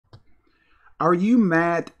Are you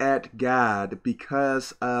mad at God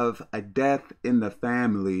because of a death in the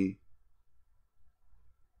family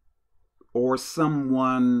or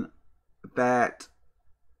someone that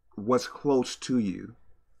was close to you?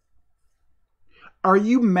 Are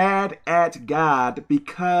you mad at God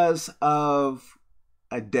because of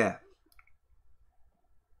a death?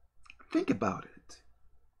 Think about it.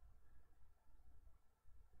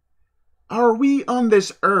 Are we on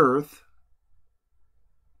this earth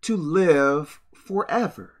to live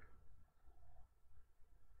forever?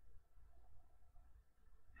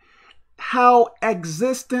 How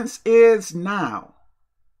existence is now,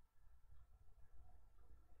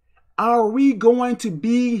 are we going to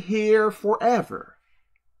be here forever?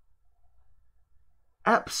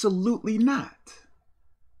 Absolutely not.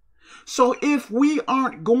 So if we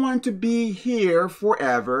aren't going to be here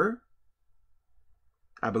forever,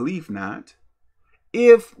 I believe not.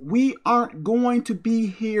 If we aren't going to be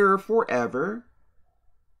here forever,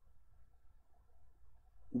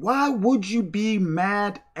 why would you be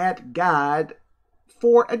mad at God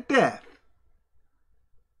for a death?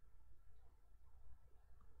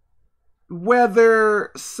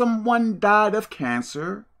 Whether someone died of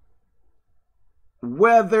cancer,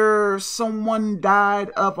 whether someone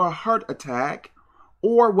died of a heart attack,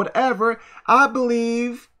 or whatever, I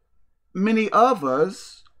believe many of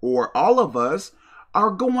us, or all of us,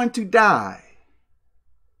 are going to die.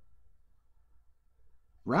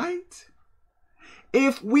 Right?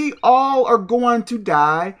 If we all are going to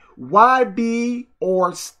die, why be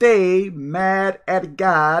or stay mad at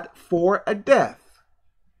God for a death?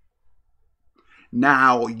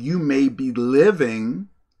 Now, you may be living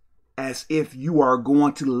as if you are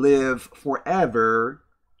going to live forever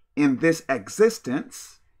in this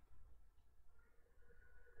existence.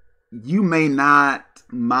 You may not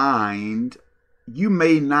mind, you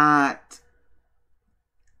may not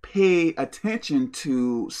pay attention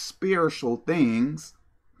to spiritual things,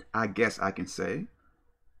 I guess I can say.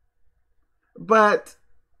 But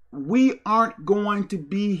we aren't going to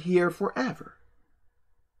be here forever.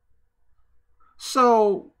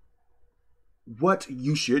 So, what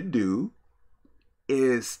you should do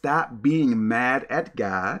is stop being mad at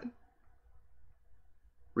God,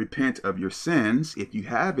 repent of your sins if you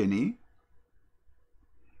have any,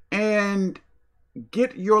 and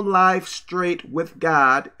get your life straight with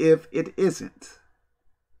God if it isn't.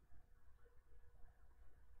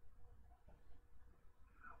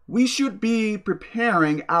 We should be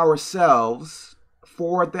preparing ourselves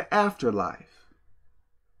for the afterlife.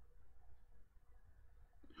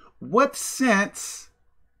 What sense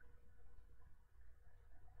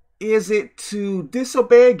is it to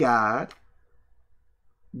disobey God,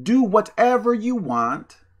 do whatever you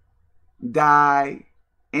want, die,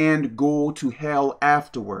 and go to hell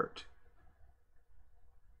afterward?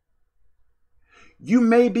 You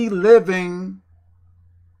may be living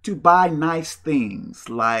to buy nice things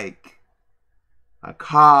like a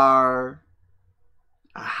car,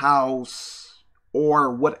 a house,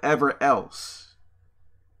 or whatever else.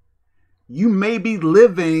 You may be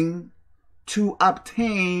living to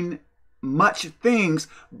obtain much things,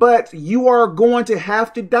 but you are going to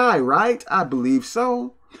have to die, right? I believe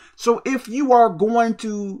so. So if you are going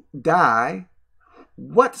to die,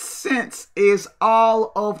 what sense is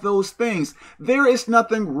all of those things? There is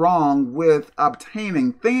nothing wrong with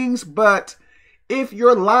obtaining things, but if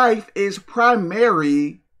your life is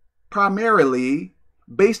primarily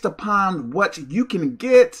based upon what you can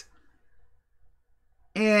get,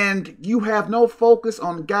 and you have no focus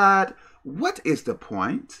on God, what is the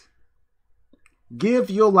point? Give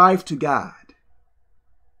your life to God.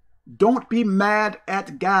 Don't be mad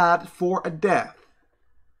at God for a death,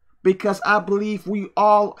 because I believe we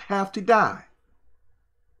all have to die.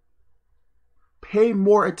 Pay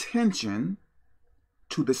more attention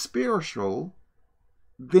to the spiritual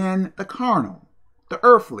than the carnal, the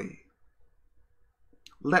earthly.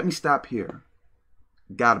 Let me stop here.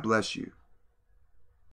 God bless you.